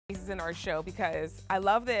in our show because I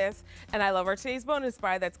love this and I love our today's bonus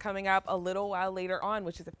buy that's coming up a little while later on,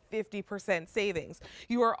 which is a 50% savings.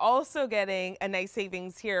 You are also getting a nice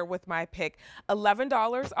savings here with my pick,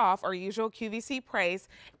 $11 off our usual QVC price,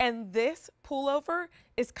 and this pullover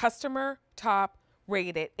is customer top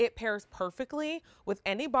rated. It pairs perfectly with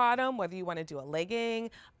any bottom, whether you want to do a legging,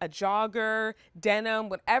 a jogger, denim,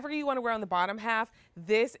 whatever you want to wear on the bottom half.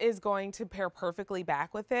 This is going to pair perfectly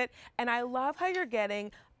back with it. And I love how you're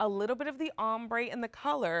getting a little bit of the ombre in the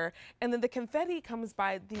color, and then the confetti comes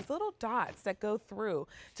by these little dots that go through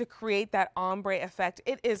to create that ombre effect.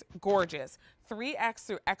 It is gorgeous. 3X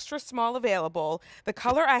through extra small available. The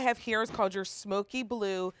color I have here is called your smoky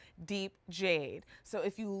blue deep jade. So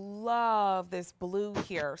if you love this blue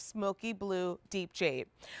here, smoky blue deep jade.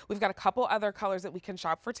 We've got a couple other colors that we can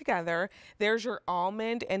shop for together. There's your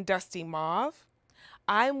almond and dusty mauve.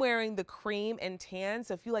 I'm wearing the cream and tan,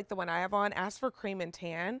 so if you like the one I have on, ask for cream and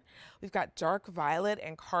tan. We've got dark violet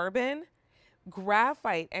and carbon,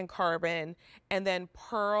 graphite and carbon, and then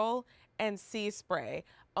pearl and sea spray.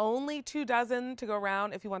 Only 2 dozen to go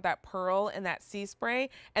around if you want that pearl and that sea spray.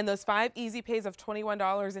 And those 5 easy pays of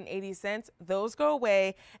 $21.80, those go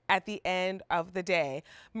away at the end of the day.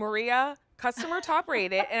 Maria, customer top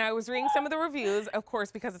rated, and I was reading some of the reviews, of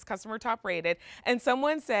course, because it's customer top rated, and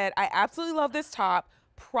someone said, I absolutely love this top,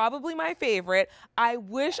 probably my favorite. I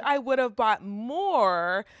wish I would have bought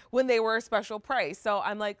more when they were a special price. So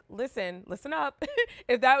I'm like, listen up.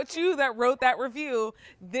 If that's you that wrote that review,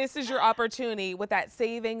 this is your opportunity with that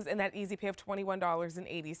savings and that easy pay of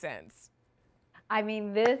 $21.80. I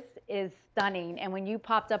mean, this is stunning. And when you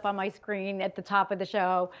popped up on my screen at the top of the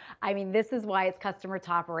show, I mean, this is why it's customer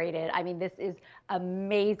top rated. I mean, this is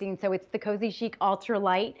amazing. So it's the CozyChic Ultra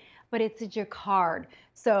Light, but it's a jacquard.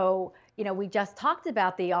 So, you know, we just talked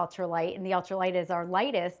about the Ultra Light, and the Ultra Light is our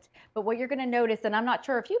lightest. But what you're going to notice, and I'm not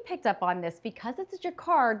sure if you picked up on this, because it's a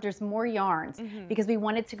jacquard, there's more yarns, because we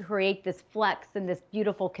wanted to create this flex and this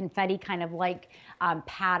beautiful confetti kind of like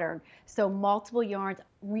pattern. So multiple yarns,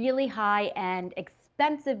 really high-end,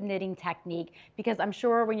 expensive knitting technique, because I'm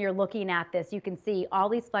sure when you're looking at this, you can see all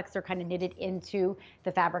these flecks are kind of knitted into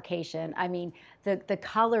the fabrication. I mean, the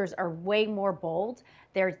colors are way more bold.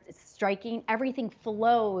 They're striking. Everything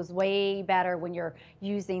flows way better when you're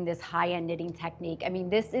using this high-end knitting technique. I mean,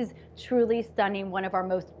 this is truly stunning. One of our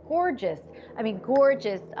most gorgeous,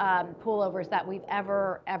 gorgeous pullovers that we've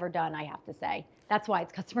ever done, I have to say. That's why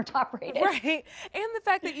it's customer top rated. Right. And the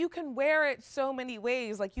fact that you can wear it so many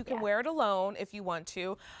ways. Like you can wear it alone if you want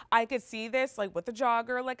to. I could see this like with a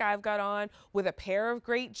jogger like I've got on, with a pair of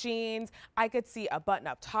great jeans. I could see a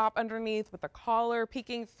button-up top underneath with a collar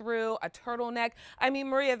peeking through, a turtleneck. I mean,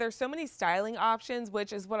 Maria, there's so many styling options,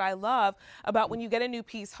 which is what I love about when you get a new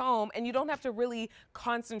piece home and you don't have to really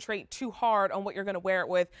concentrate too hard on what you're going to wear it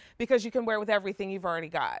with, because you can wear it with everything you've already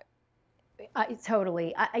got.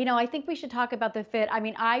 Totally. You know, I think we should talk about the fit. I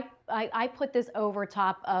mean, I put this over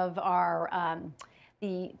top of our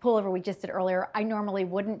the pullover we just did earlier. I normally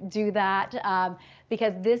wouldn't do that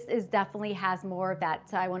because this is definitely has more of that,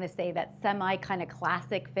 I want to say, that semi kind of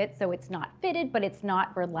classic fit. So it's not fitted, but it's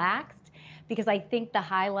not relaxed. Because I think the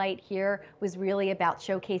highlight here was really about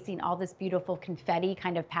showcasing all this beautiful confetti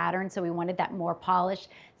kind of pattern. So we wanted that more polished,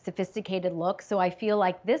 sophisticated look. So I feel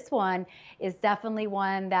like this one is definitely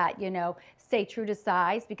one that, you know, stay true to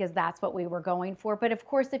size, because that's what we were going for. But of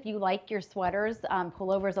course, if you like your sweaters,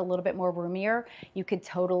 pullovers a little bit more roomier, you could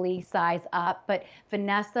totally size up. But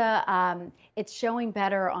Vanessa, it's showing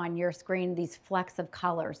better on your screen, these flecks of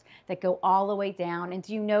colors that go all the way down. And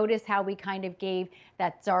do you notice how we kind of gave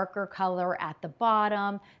that darker color at the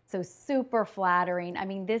bottom? So super flattering. I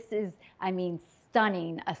mean, this is,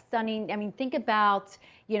 stunning, think about,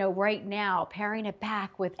 you know, right now, pairing it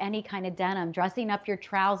back with any kind of denim, dressing up your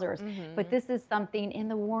trousers. But this is something in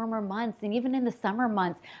the warmer months, and even in the summer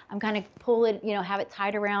months, I'm kind of pull it, you know, have it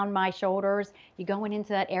tied around my shoulders. You're going into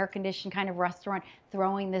that air-conditioned kind of restaurant,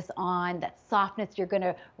 throwing this on, that softness, you're going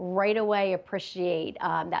to right away appreciate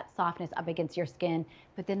that softness up against your skin.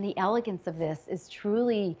 But then the elegance of this is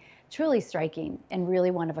truly striking and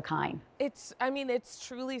really one of a kind. It's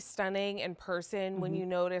truly stunning in person when you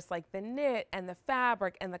notice like the knit and the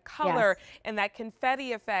fabric and the color and that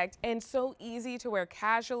confetti effect, and so easy to wear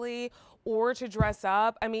casually or to dress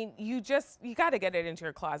up. I mean, you got to get it into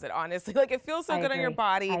your closet, honestly. Like, it feels so good on your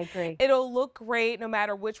body. I agree. It'll look great no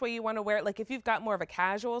matter which way you want to wear it. Like, if you've got more of a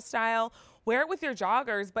casual style, wear it with your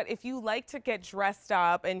joggers, but if you like to get dressed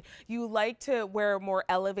up and you like to wear more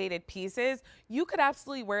elevated pieces, you could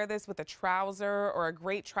absolutely wear this with a trouser or a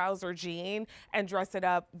great trouser jean and dress it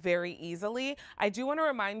up very easily. I do want to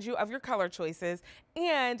remind you of your color choices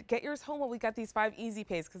and get yours home while we got these 5 easy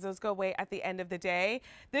pays because those go away at the end of the day.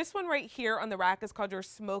 This one right here on the rack is called your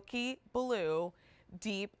Smoky Blue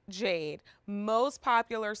Deep Jade. Most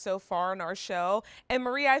popular so far in our show. And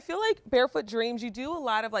Maria, I feel like Barefoot Dreams, you do a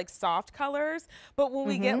lot of like soft colors, but when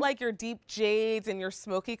we get like your deep jades and your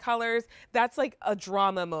smoky colors, that's like a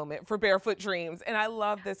drama moment for Barefoot Dreams. And I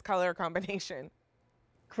love this color combination.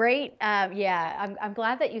 Great. Yeah, I'm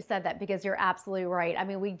glad that you said that because you're absolutely right. I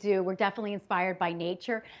mean, we're definitely inspired by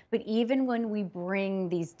nature, but even when we bring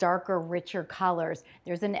these darker, richer colors,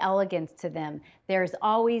 there's an elegance to them. There's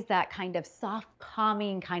always that kind of soft,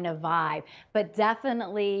 calming kind of vibe, but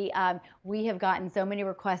definitely we have gotten so many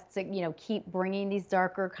requests to, keep bringing these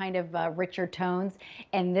darker kind of richer tones.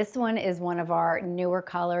 And this one is one of our newer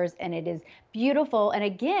colors and it is beautiful. And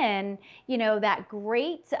again, that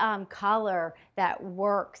great color that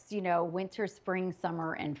works, winter, spring,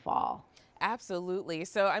 summer, and fall. Absolutely.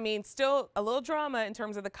 So, I mean, still a little drama in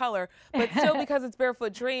terms of the color, but still because it's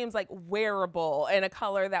Barefoot Dreams, like wearable and a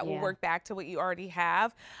color that will work back to what you already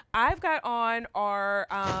have. I've got on our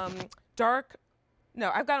I've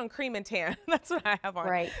got on cream and tan. That's what I have on.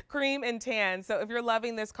 Right. Cream and tan. So if you're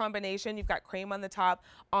loving this combination, you've got cream on the top,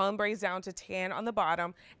 ombres down to tan on the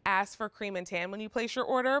bottom. Ask for cream and tan when you place your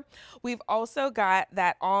order. We've also got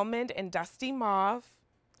that almond and dusty mauve.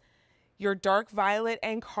 Your dark violet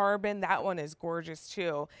and carbon, that one is gorgeous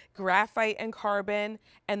too. Graphite and carbon,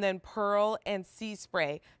 and then pearl and sea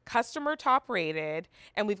spray. Customer top rated,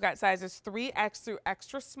 and we've got sizes 3X through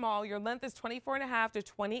extra small. Your length is 24.5 to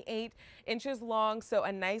 28 inches long, so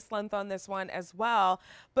a nice length on this one as well.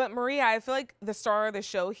 But Maria, I feel like the star of the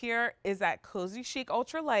show here is that CozyChic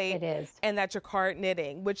Ultra Light. It is. And that jacquard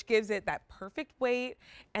knitting, which gives it that perfect weight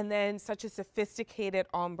and then such a sophisticated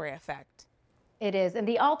ombre effect. It is. And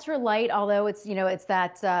the ultra light, although it's, it's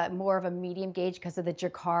that more of a medium gauge because of the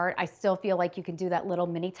jacquard, I still feel like you can do that little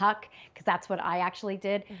mini tuck because that's what I actually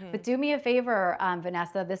did. But do me a favor,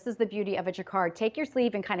 Vanessa, this is the beauty of a jacquard. Take your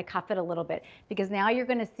sleeve and kind of cuff it a little bit because now you're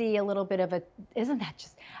going to see a little bit of isn't that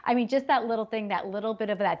just, I mean, just that little thing, that little bit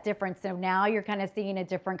of that difference. So now you're kind of seeing a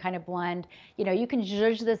different kind of blend. You can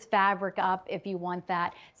zhuzh this fabric up if you want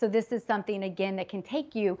that. So this is something, again, that can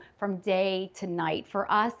take you from day to night.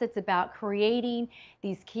 For us, it's about creating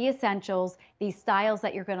these key essentials, these styles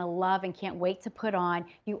that you're going to love and can't wait to put on.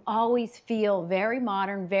 You always feel very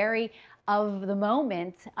modern, very of the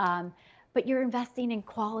moment, but you're investing in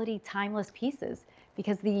quality, timeless pieces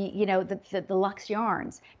because the luxe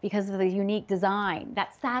yarns, because of the unique design,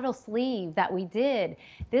 that saddle sleeve that we did.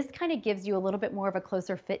 This kind of gives you a little bit more of a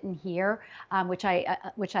closer fit in here, which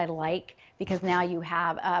I like because now you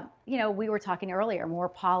have, we were talking earlier, more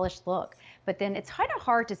polished look. But then it's kind of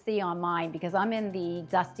hard to see on mine because I'm in the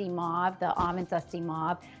dusty mauve, the almond dusty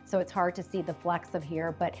mauve, so it's hard to see the flecks of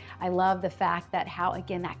here. But I love the fact that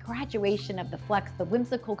again, that graduation of the flecks, the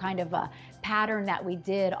whimsical kind of a pattern that we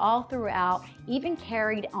did all throughout, even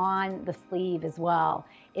carried on the sleeve as well,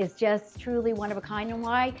 is just truly one of a kind. And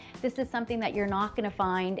why this is something that you're not going to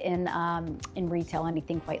find in retail,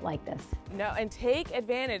 anything quite like this. No, and take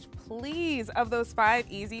advantage, please, of those 5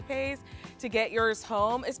 easy pays to get yours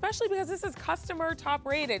home, especially because this is customer top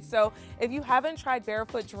rated. So if you haven't tried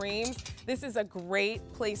Barefoot Dreams, this is a great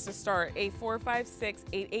place to start.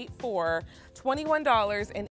 8456-884, $21.80.